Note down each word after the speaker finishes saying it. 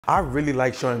I really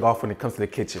like showing off when it comes to the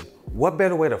kitchen. What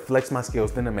better way to flex my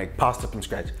skills than to make pasta from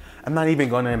scratch? I'm not even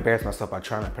gonna embarrass myself by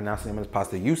trying to pronounce the name of this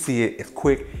pasta. You see it, it's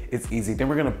quick, it's easy. Then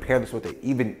we're gonna pair this with an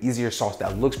even easier sauce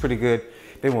that looks pretty good.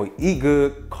 Then we'll eat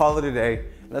good, call it a day.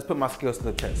 Let's put my skills to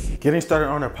the test. Getting started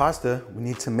on our pasta, we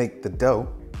need to make the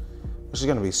dough, which is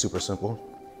gonna be super simple.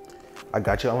 I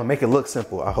got you, I'm gonna make it look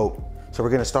simple, I hope. So we're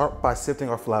gonna start by sifting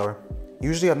our flour.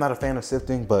 Usually I'm not a fan of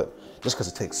sifting, but just because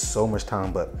it takes so much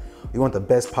time, but we want the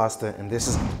best pasta, and this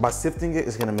is, by sifting it,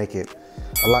 is gonna make it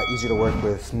a lot easier to work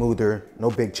with, smoother, no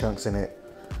big chunks in it.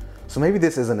 So maybe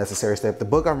this is a necessary step. The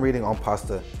book I'm reading on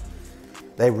pasta,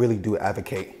 they really do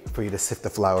advocate for you to sift the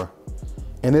flour.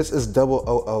 And this is double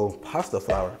OO pasta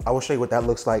flour. I will show you what that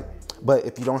looks like, but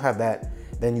if you don't have that,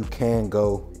 then you can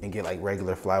go and get like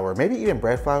regular flour, maybe even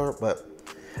bread flour, but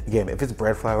again, if it's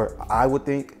bread flour, I would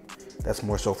think that's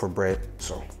more so for bread,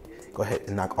 so go ahead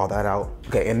and knock all that out.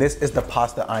 Okay, and this is the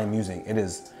pasta I am using. It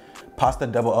is pasta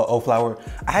double OO flour.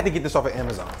 I had to get this off of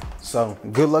Amazon, so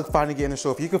good luck finding it in the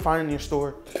store. If you can find it in your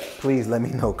store, please let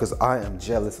me know, because I am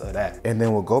jealous of that. And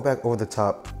then we'll go back over the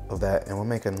top of that, and we'll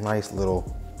make a nice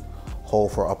little hole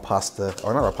for our pasta,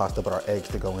 or not our pasta, but our eggs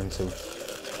to go into.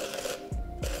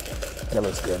 That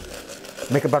looks good.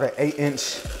 Make about an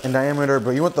 8-inch in diameter,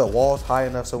 but you want the walls high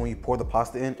enough so when you pour the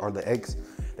pasta in, or the eggs,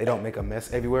 they don't make a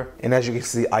mess everywhere. And as you can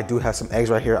see, I do have some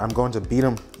eggs right here. I'm going to beat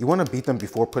them. You want to beat them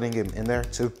before putting them in there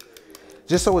too,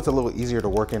 just so it's a little easier to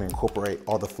work in and incorporate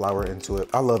all the flour into it.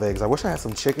 I love eggs. I wish I had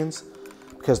some chickens,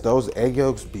 because those egg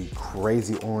yolks be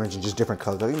crazy orange and just different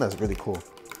colors. I think that's really cool.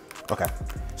 Okay,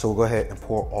 so we'll go ahead and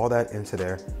pour all that into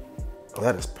there. Oh,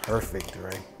 that is perfect,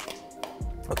 right?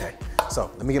 Okay,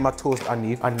 so let me get my tools I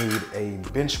need. I need a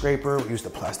bench scraper. We use the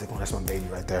plastic one, that's my baby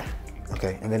right there.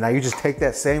 Okay, and then now you just take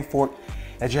that same fork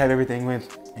that you have everything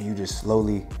with, and you just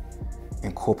slowly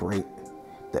incorporate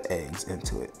the eggs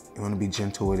into it. You wanna be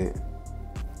gentle with it,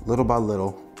 little by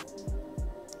little.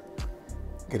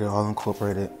 Get it all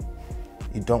incorporated.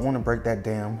 You don't wanna break that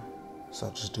dam,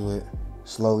 so just do it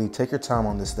slowly. Take your time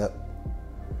on this step.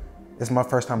 This is my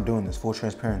first time doing this, full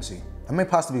transparency. I made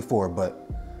pasta before, but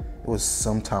it was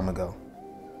some time ago.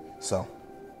 So,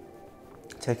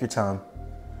 take your time.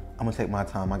 I'm gonna take my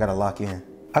time, I gotta lock in.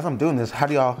 As I'm doing this, how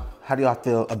do y'all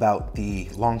feel about the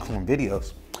long form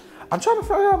videos? I'm trying to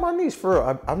figure out my niche for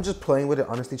real. I'm just playing with it,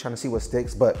 honestly, trying to see what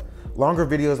sticks, but longer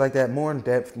videos like that, more in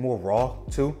depth, more raw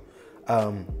too.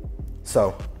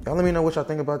 So y'all let me know what y'all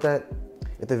think about that.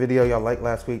 If the video y'all liked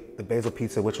last week, the basil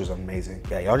pizza, which was amazing.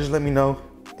 Yeah, y'all just let me know.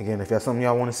 Again, if that's something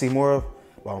y'all wanna see more of,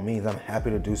 by all means, I'm happy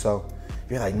to do so.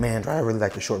 If you're like, man, I really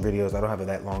like the short videos, I don't have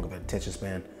that long of an attention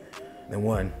span, then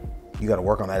one, you gotta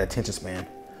work on that attention span.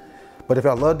 But if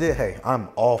y'all loved it, hey, I'm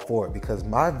all for it, because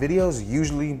my videos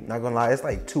usually, not gonna lie, it's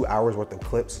like 2 hours worth of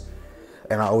clips,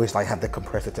 and I always like have to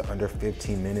compress it to under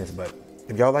 15 minutes. But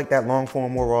if y'all like that long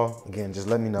form, more raw, again, just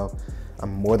let me know.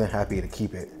 I'm more than happy to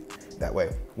keep it that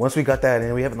way. Once we got that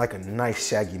in, we have like a nice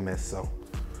shaggy mess, so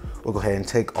we'll go ahead and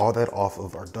take all that off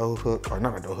of our dough hook, or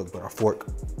not our dough hook, but our fork.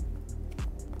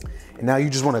 And now you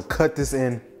just wanna cut this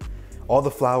in, all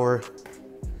the flour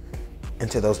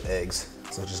into those eggs.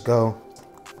 So just go,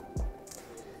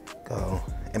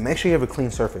 and make sure you have a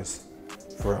clean surface,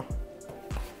 for real.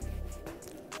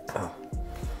 Oh.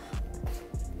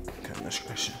 Goodness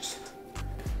gracious.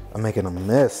 I'm making a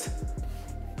mess.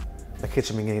 My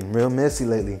kitchen been getting real messy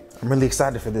lately. I'm really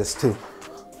excited for this too.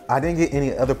 I didn't get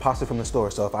any other pasta from the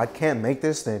store, so if I can't make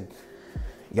this, then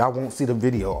y'all won't see the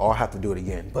video, or I'll have to do it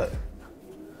again, but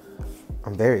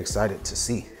I'm very excited to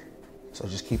see. So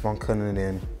just keep on cutting it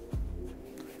in,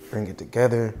 bring it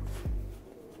together.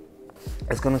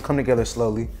 It's gonna come together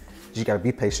slowly. You gotta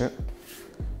be patient.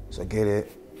 So get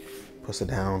it, push it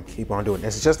down, keep on doing it.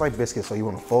 It's just like biscuits, so you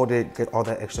wanna fold it, get all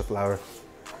that extra flour,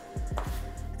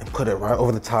 and put it right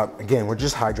over the top. Again, we're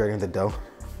just hydrating the dough.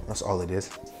 That's all it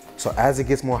is. So as it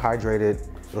gets more hydrated,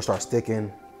 it'll start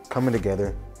sticking, coming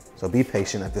together. So be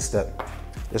patient at this step,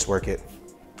 just work it.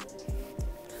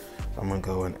 So I'm gonna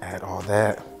go and add all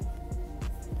that.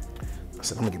 I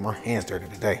said I'm gonna get my hands dirty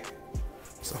today.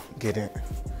 So get it,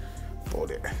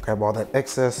 fold it, grab all that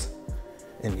excess,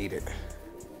 and knead it,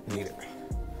 knead it,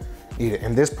 knead it.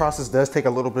 And this process does take a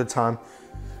little bit of time.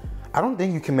 I don't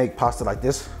think you can make pasta like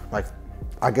this, like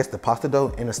I guess the pasta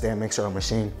dough in a stand mixer or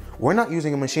machine. We're not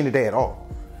using a machine today at all.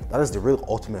 That is the real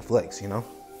ultimate flex, you know?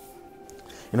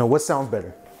 You know, what sounds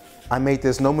better? I made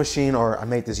this no machine, or I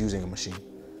made this using a machine.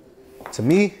 To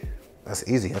me, that's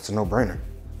easy, that's a no-brainer.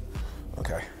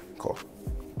 Okay, cool,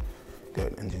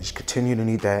 good. And then just continue to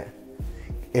knead that,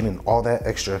 and then all that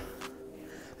extra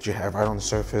that you have right on the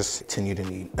surface, continue to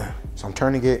knead. So I'm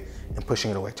turning it and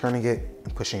pushing it away, turning it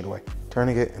and pushing it away,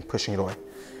 turning it and pushing it away.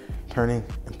 turning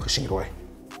and pushing it away.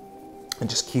 And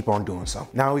just keep on doing so.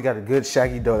 Now we got a good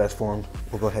shaggy dough that's formed.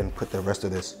 We'll go ahead and put the rest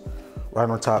of this right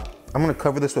on top. I'm gonna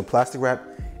cover this with plastic wrap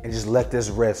and just let this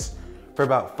rest for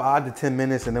about 5 to 10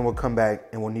 minutes, and then we'll come back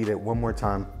and we'll knead it one more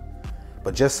time.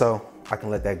 But just so I can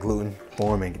let that gluten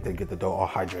form and get the dough all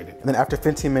hydrated. And then after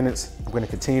 15 minutes, I'm gonna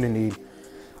continue to knead.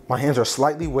 My hands are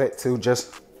slightly wet too,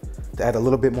 just to add a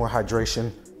little bit more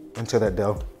hydration into that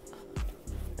dough,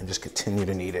 and just continue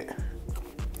to knead it.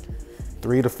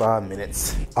 3 to 5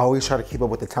 minutes. I always try to keep up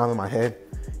with the time in my head,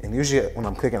 and usually when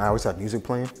I'm cooking, I always have music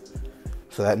playing.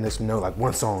 So that lets me know like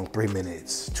one song, 3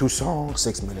 minutes, 2 songs,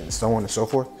 6 minutes, so on and so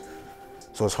forth.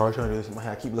 So it's hard trying to do this in my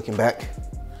head. I keep looking back,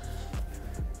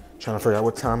 trying to figure out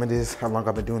what time it is, how long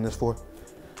I've been doing this for.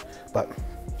 But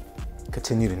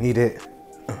continue to knead it.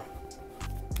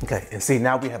 Okay, and see,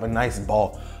 now we have a nice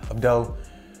ball of dough.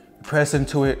 Press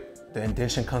into it, the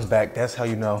indentation comes back. That's how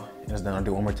you know it's done. I'll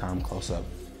do it one more time, close up.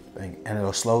 And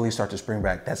it'll slowly start to spring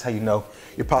back. That's how you know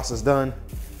your pasta's done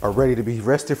or ready to be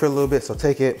rested for a little bit. So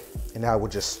take it, and now we'll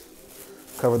just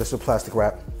cover this with plastic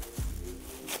wrap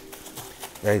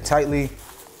very tightly.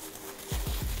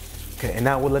 Okay, and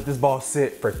now we'll let this ball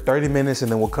sit for 30 minutes,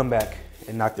 and then we'll come back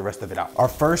and knock the rest of it out. Our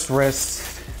first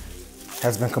rest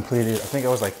has been completed. I think it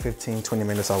was like 15, 20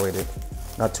 minutes I waited,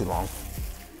 not too long.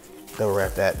 Double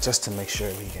wrap that just to make sure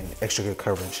we get extra good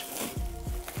coverage.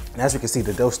 And as you can see,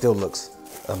 the dough still looks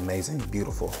amazing,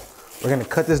 beautiful. We're gonna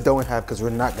cut this dough in half because we're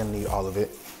not gonna need all of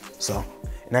it. So,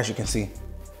 and as you can see,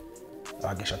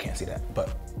 I guess y'all can't see that, but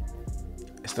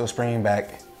it's still springing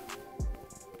back.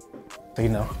 So, you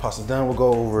know, pasta's done. We'll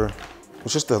go over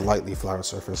with just a lightly floured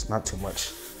surface, not too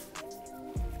much.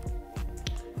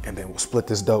 And then we'll split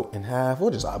this dough in half.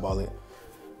 We'll just eyeball it.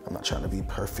 I'm not trying to be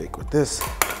perfect with this.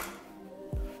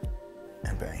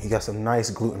 And bang, you got some nice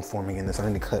gluten forming in this. I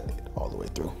need to cut it all the way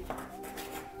through.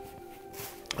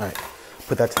 All right,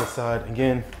 put that to the side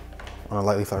again on a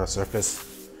lightly floured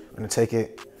surface. I'm gonna take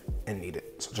it and knead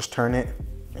it. So just turn it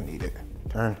and knead it.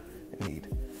 Turn and knead,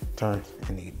 turn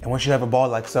and knead. And once you have a ball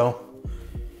like so,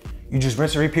 you just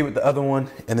rinse and repeat with the other one,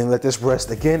 and then let this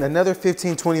rest again another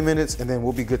 15, 20 minutes, and then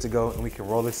we'll be good to go, and we can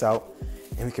roll this out,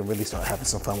 and we can really start having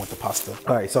some fun with the pasta.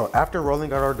 All right, so after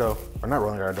rolling out our dough, or not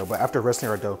rolling out our dough, but after resting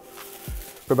our dough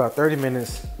for about 30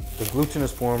 minutes, the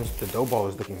glutinous forms, the dough ball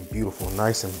is looking beautiful,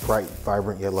 nice and bright,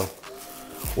 vibrant yellow.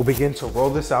 We'll begin to roll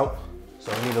this out.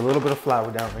 So I need a little bit of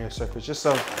flour down on your surface, just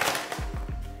so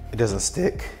it doesn't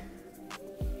stick.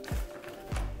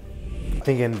 I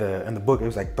think in the book, it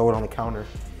was like throw it on the counter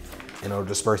and it'll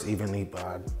disperse evenly,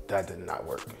 but that did not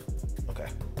work. Okay,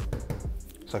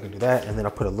 so I can do that, and then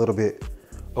I'll put a little bit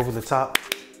over the top.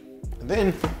 And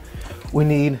then we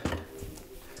need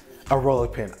a roller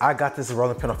pin. I got this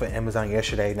rolling pin off of Amazon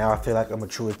yesterday. Now I feel like I'm a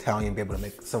true Italian, be able to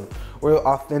make some real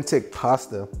authentic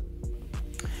pasta.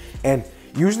 And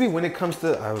usually when it comes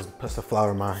to, I was put some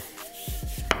flour in my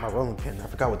rolling pin. I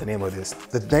forgot what the name of this.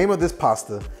 The name of this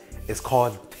pasta is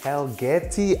called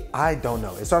tagliatelle. I don't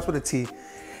know. It starts with a T.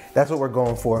 That's what we're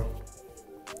going for.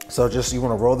 So just, you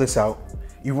wanna roll this out.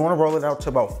 You wanna roll it out to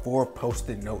about 4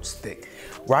 Post-it notes thick,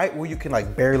 right where you can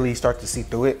like barely start to see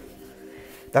through it.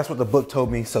 That's what the book told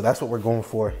me, so that's what we're going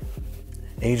for.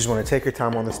 And you just wanna take your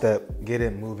time on the step, get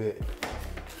it, move it.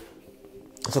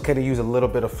 It's okay to use a little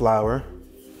bit of flour.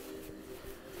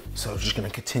 So just gonna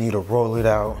continue to roll it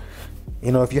out.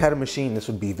 You know, if you had a machine, this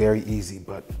would be very easy,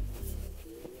 but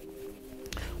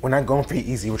we're not going for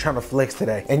easy. We're trying to flex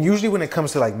today. And usually when it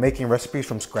comes to like making recipes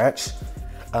from scratch,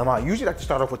 I usually like to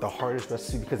start off with the hardest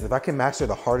recipe, because if I can master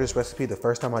the hardest recipe the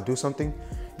first time I do something,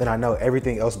 then I know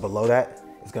everything else below that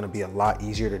is gonna be a lot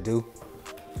easier to do.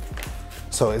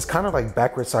 So it's kind of like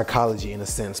backward psychology in a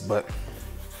sense, but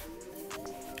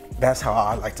that's how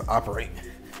I like to operate.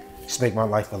 Just make my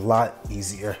life a lot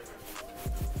easier.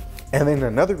 And then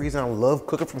another reason I love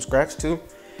cooking from scratch too,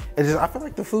 is just, I feel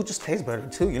like the food just tastes better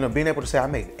too. You know, being able to say I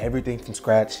made everything from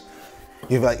scratch.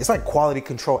 It's like quality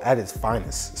control at its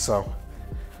finest. So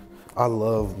I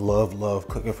love, love, love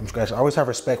cooking from scratch. I always have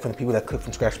respect for the people that cook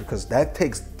from scratch, because that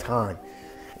takes time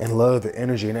and love and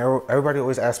energy. And everybody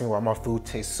always asks me why my food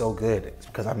tastes so good. It's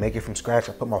because I make it from scratch.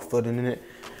 I put my foot in it.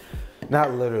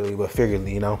 Not literally, but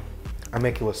figuratively, you know. I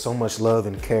make it with so much love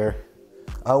and care.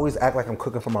 I always act like I'm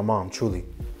cooking for my mom, truly.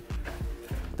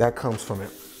 That comes from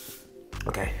it.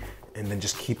 Okay, and then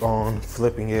just keep on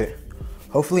flipping it.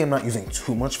 Hopefully I'm not using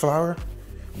too much flour,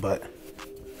 but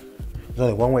there's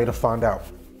only one way to find out.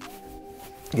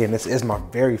 Again, this is my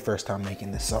very first time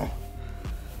making this, so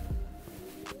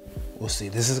we'll see.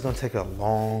 This is gonna take a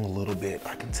long little bit,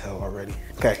 I can tell already.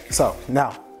 Okay, so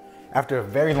now, after a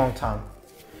very long time,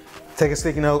 take a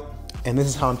sticky note, and this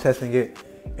is how I'm testing it.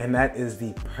 And that is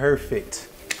the perfect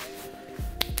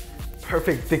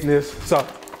thickness. So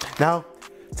now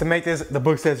to make this, the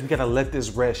book says we gotta let this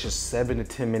rest just 7 to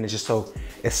 10 minutes just so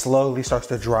it slowly starts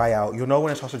to dry out. You'll know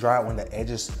when it starts to dry out when the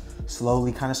edges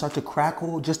slowly kind of start to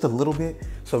crackle just a little bit.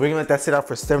 So we're gonna let that sit out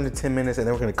for 7 to 10 minutes and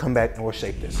then we're gonna come back and we'll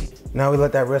shape this. Now we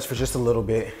let that rest for just a little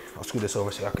bit. I'll scoot this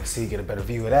over so y'all can see, get a better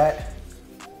view of that.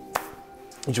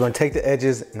 You just wanna take the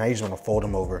edges, now you just wanna fold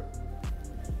them over.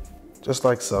 Just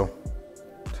like so.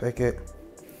 Take it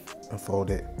and fold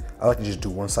it. I like to just do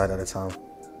one side at a time.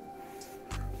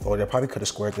 Fold it. I probably could have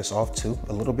squared this off too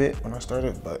a little bit when I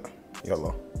started, but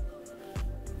YOLO.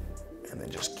 And then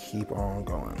just keep on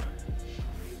going.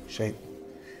 Shape,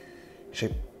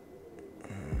 shape,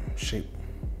 shape.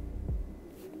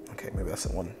 Okay, maybe that's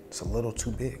the one. It's a little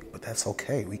too big, but that's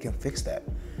okay. We can fix that.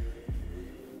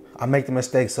 I make the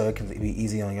mistake so it can be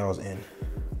easy on y'all's end.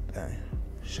 Okay,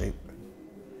 shape,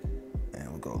 and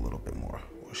we'll go a little bit more.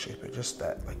 We'll shape it just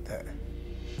that, like that.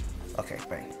 Okay,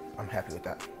 bang. I'm happy with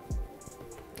that.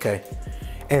 Okay,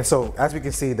 and so as we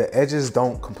can see, the edges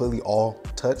don't completely all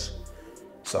touch.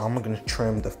 So I'm gonna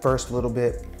trim the first little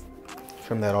bit,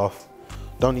 trim that off.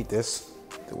 Don't need this,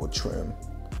 then we'll trim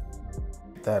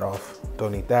that off.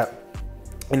 Don't need that.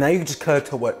 And now you can just cut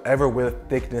to whatever width,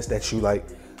 thickness that you like.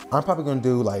 I'm probably gonna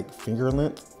do like finger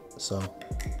length. So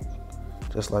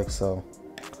just like so,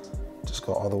 just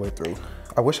go all the way through.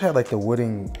 I wish I had like the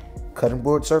wooden cutting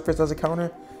board surface as a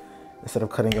counter instead of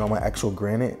cutting it on my actual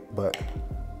granite, but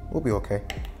we'll be okay.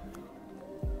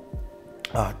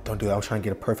 Don't do that. I was trying to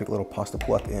get a perfect little pasta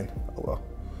pull at the end. Oh well.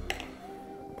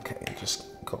 Okay,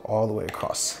 just go all the way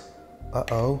across.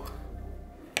 Uh-oh.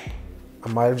 I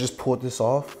might have just pulled this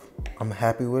off. I'm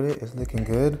happy with it. It's looking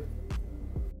good.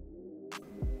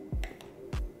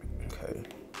 Okay.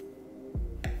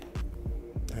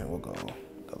 And we'll go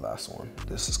the last one.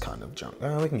 This is kind of junk.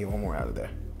 We can get one more out of there.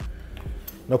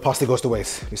 No pasta goes to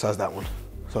waste besides that one.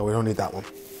 So we don't need that one.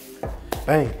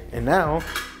 Bang, and now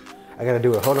I gotta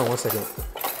do it. Hold on one second.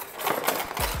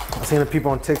 I've seen the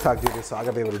people on TikTok do this, so I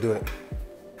gotta be able to do it.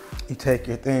 You take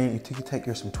your thing, you take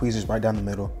your some tweezers right down the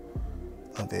middle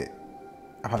of it.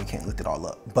 I probably can't lift it all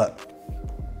up, but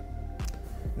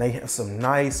now you have some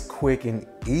nice, quick, and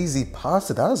easy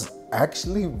pasta. That was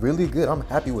actually really good. I'm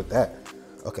happy with that.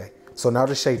 Okay, so now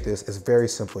to shape this, it's very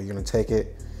simple. You're gonna take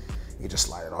it, you just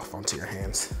slide it off onto your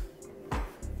hands.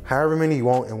 However many you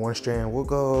want in one strand, we'll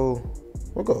go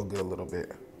a good little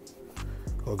bit.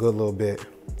 Go a good little bit,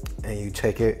 and you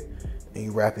take it and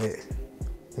you wrap it.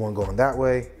 One going that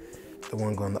way, the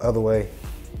one going the other way.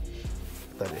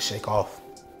 Let it shake off,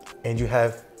 and you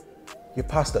have your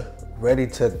pasta ready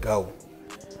to go.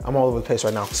 I'm all over the place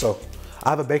right now. So I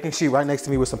have a baking sheet right next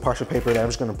to me with some parchment paper that I'm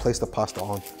just gonna place the pasta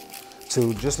on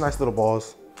to just nice little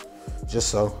balls, just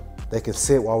so they can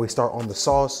sit while we start on the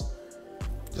sauce,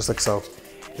 just like so.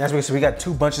 And as we can see, we got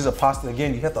 2 bunches of pasta.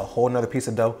 Again, you have to hold another piece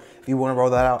of dough if you want to roll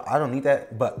that out. I don't need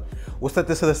that, but we'll set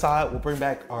this to the side. We'll bring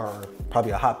back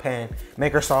probably a hot pan,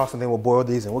 make our sauce, and then we'll boil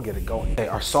these and we'll get it going. Okay,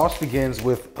 our sauce begins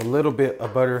with a little bit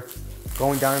of butter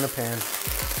going down in the pan.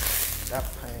 That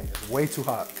pan is way too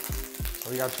hot, so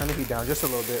we gotta turn the heat down just a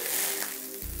little bit.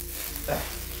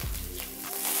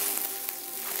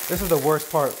 This is the worst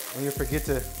part, when you forget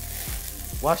to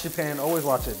wash your pan. Always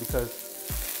watch it, because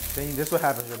then this is what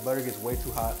happens. Your butter gets way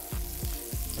too hot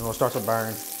and it'll start to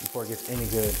burn before it gets any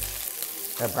good.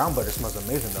 That brown butter smells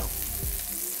amazing though.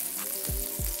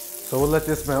 So we'll let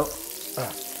this melt.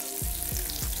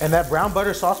 And that brown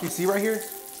butter sauce we see right here,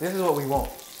 this is what we want.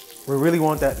 We really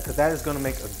want that, because that is gonna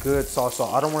make a good sauce. So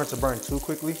I don't want it to burn too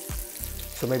quickly.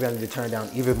 So maybe I need to turn it down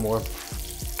even more.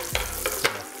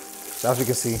 So as we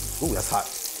can see, ooh, that's hot.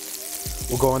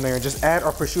 We'll go in there and just add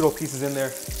our prosciutto pieces in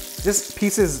there. Just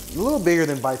pieces a little bigger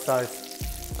than bite size.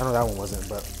 I know that one wasn't,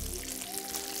 but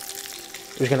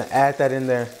we're just gonna add that in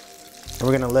there, and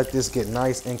we're gonna let this get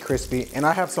nice and crispy. And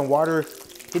I have some water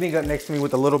heating up next to me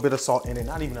with a little bit of salt in it,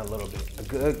 not even a little bit, a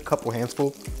good couple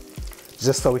handfuls,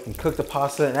 just so we can cook the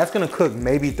pasta. And that's gonna cook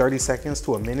maybe 30 seconds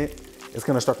to a minute. It's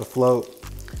gonna start to float.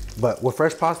 But with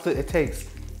fresh pasta, it takes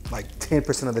like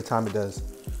 10% of the time it does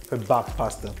for boxed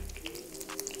pasta.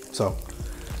 So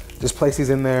just place these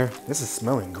in there. This is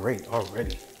smelling great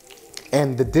already.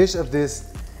 And the dish of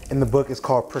this in the book is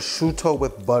called prosciutto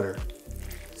with butter.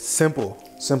 Simple,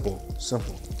 simple,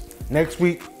 simple. Next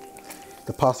week,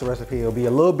 the pasta recipe will be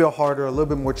a little bit harder, a little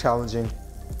bit more challenging,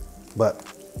 but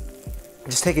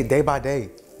just take it day by day,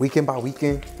 weekend by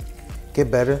weekend,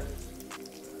 get better.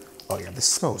 Oh yeah, this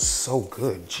smells so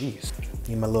good, jeez.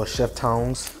 Need my little chef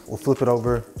tongs. We'll flip it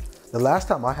over. The last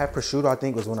time I had prosciutto, I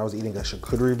think, was when I was eating a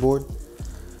charcuterie board.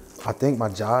 I think my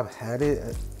job had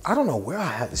it. I don't know where I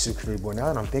had the charcuterie board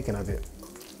now that I'm thinking of it.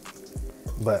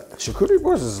 But charcuterie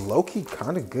boards is low-key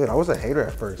kind of good. I was a hater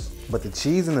at first, but the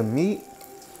cheese and the meat,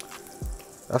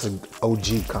 that's an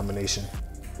OG combination.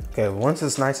 Okay, once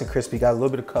it's nice and crispy, got a little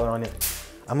bit of color on it,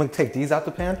 I'm gonna take these out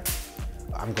the pan.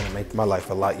 I'm gonna make my life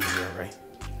a lot easier, right?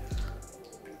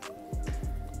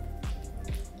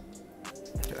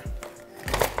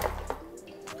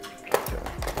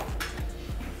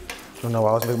 I don't know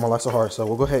why I was making my life so hard, so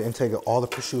we'll go ahead and take all the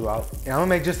prosciutto out. And I'm gonna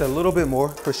make just a little bit more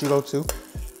prosciutto too,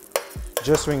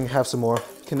 just so we can have some more.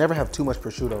 You can never have too much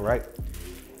prosciutto, right?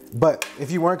 But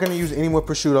if you weren't gonna use any more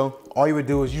prosciutto, all you would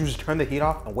do is you just turn the heat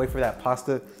off and wait for that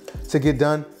pasta to get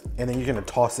done, and then you're gonna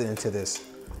toss it into this.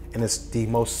 And it's the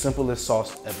most simplest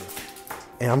sauce ever.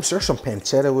 And I'm sure some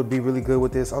pancetta would be really good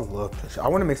with this. I love pancetta. I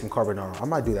wanna make some carbonara. I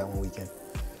might do that one weekend.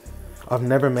 I've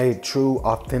never made true,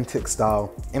 authentic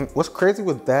style. And what's crazy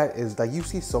with that is that you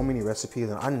see so many recipes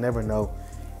and I never know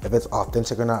if it's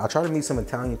authentic or not. I try to meet some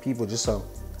Italian people just so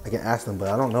I can ask them, but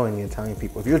I don't know any Italian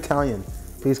people. If you're Italian,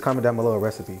 please comment down below a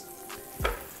recipe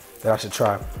that I should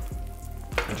try.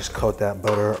 And just coat that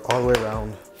butter all the way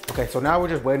around. Okay, so now we're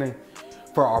just waiting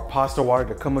for our pasta water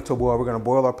to come into a boil. We're gonna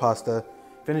boil our pasta,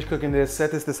 finish cooking this,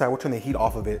 set this to the side. We'll turn the heat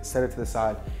off of it, set it to the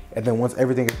side. And then once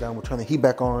everything is done, we'll turn the heat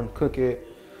back on, cook it,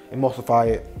 emulsify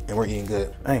it, and we're eating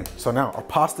good. Dang, so now our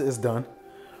pasta is done.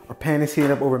 Our pan is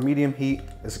heating up over medium heat.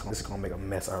 This is gonna make a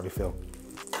mess, I already feel.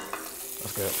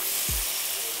 That's good.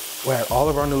 We'll add all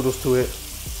of our noodles to it.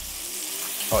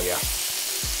 Oh yeah,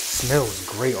 smells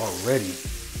great already.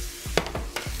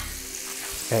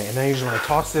 Okay, and then you're just gonna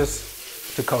toss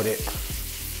this to coat it.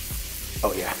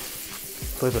 Oh yeah,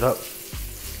 flip it up.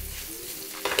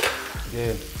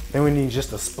 Good. Then we need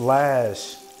just a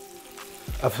splash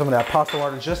of some of that pasta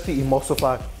water just to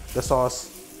emulsify the sauce,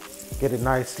 get it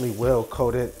nicely well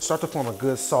coated, start to form a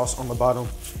good sauce on the bottom.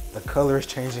 The color is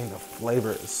changing, the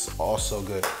flavor is also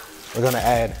good. We're gonna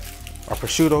add our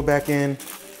prosciutto back in.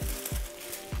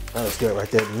 That looks good right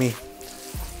there to me.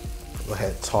 Go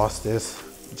ahead and toss this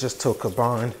just till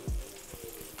combined.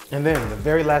 And then the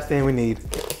very last thing we need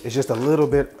is just a little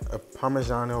bit of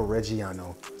Parmigiano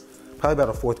Reggiano. Probably about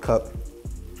a 1/4 cup.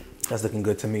 That's looking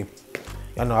good to me.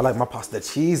 Y'all know I like my pasta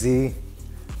cheesy.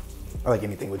 I like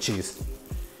anything with cheese.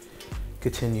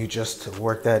 Continue just to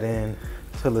work that in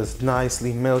till it's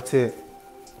nicely melted.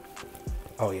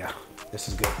 Oh yeah, this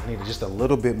is good. I need just a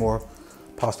little bit more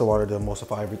pasta water to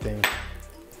emulsify everything.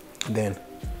 Then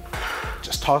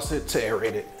just toss it to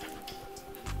aerate it.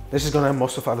 This is gonna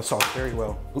emulsify the sauce very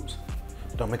well. Oops,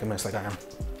 don't make a mess like I am.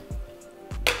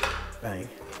 Bang,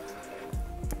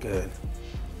 good.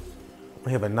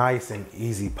 We have a nice and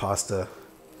easy pasta.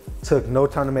 Took no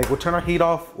time to make. We'll turn our heat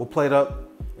off, we'll plate up,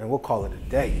 and we'll call it a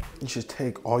day. You should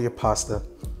take all your pasta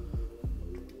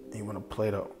and you wanna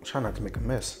plate up. Try not to make a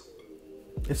mess.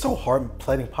 It's so hard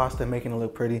plating pasta and making it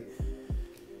look pretty.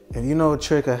 If you know a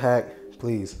trick, a hack,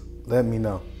 please let me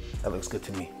know. That looks good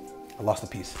to me. I lost a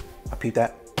piece. I peeped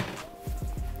that.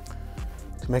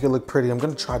 To make it look pretty, I'm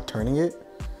gonna try turning it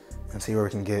and see where we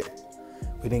can get.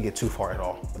 We didn't get too far at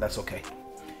all, but that's okay.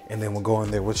 And then we'll go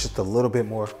in there with just a little bit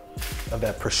more of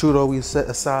that prosciutto we set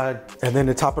aside. And then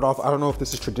to top it off, I don't know if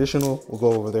this is traditional, we'll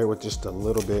go over there with just a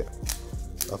little bit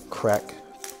of cracked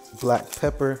black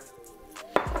pepper.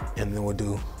 And then we'll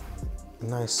do a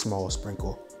nice small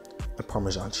sprinkle of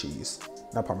Parmesan cheese.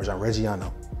 Not Parmesan,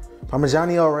 Reggiano.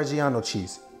 Parmigiano Reggiano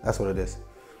cheese, that's what it is.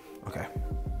 Okay,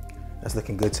 that's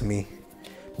looking good to me.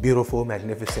 Beautiful,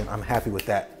 magnificent, I'm happy with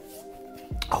that.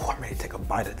 Oh, I'm ready to take a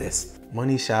bite of this.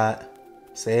 Money shot.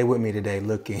 Say it with me today,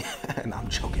 looking, and I'm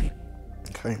joking.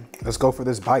 Okay, let's go for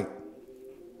this bite.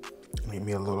 Make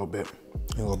me a little bit.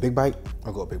 You go a big bite?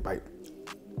 I'll go a big bite.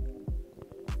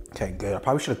 Okay, good. I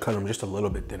probably should have cut them just a little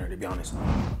bit thinner, to be honest.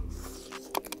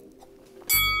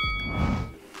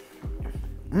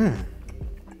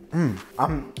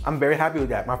 I'm very happy with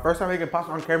that. My first time making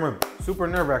pasta on camera, super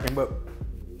nerve-wracking, but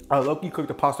I low-key cooked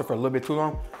the pasta for a little bit too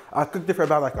long. I cooked it for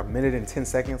about like 1 minute and 10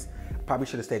 seconds. Probably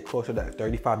should have stayed closer to that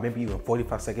 35, maybe even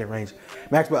 45-second range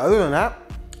max. But other than that,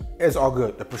 it's all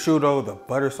good. The prosciutto, the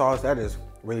butter sauce, that is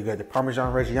really good. The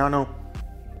Parmesan Reggiano,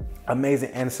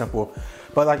 amazing and simple.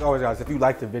 But like always, guys, if you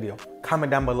liked the video, comment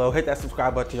down below, hit that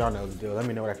subscribe button, y'all know the deal. Let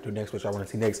me know what I can do next, what y'all want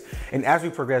to see next. And as we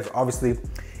progress, obviously,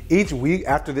 each week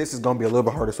after this is going to be a little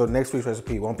bit harder. So next week's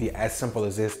recipe won't be as simple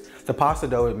as this. The pasta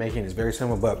dough is making is very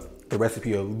simple, but the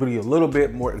recipe will be a little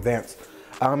bit more advanced.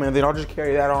 And then I'll just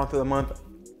carry that on through the month.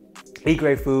 Eat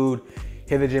great food,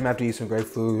 hit the gym after you eat some great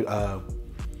food. I'll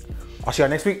see y'all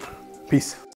next week. Peace.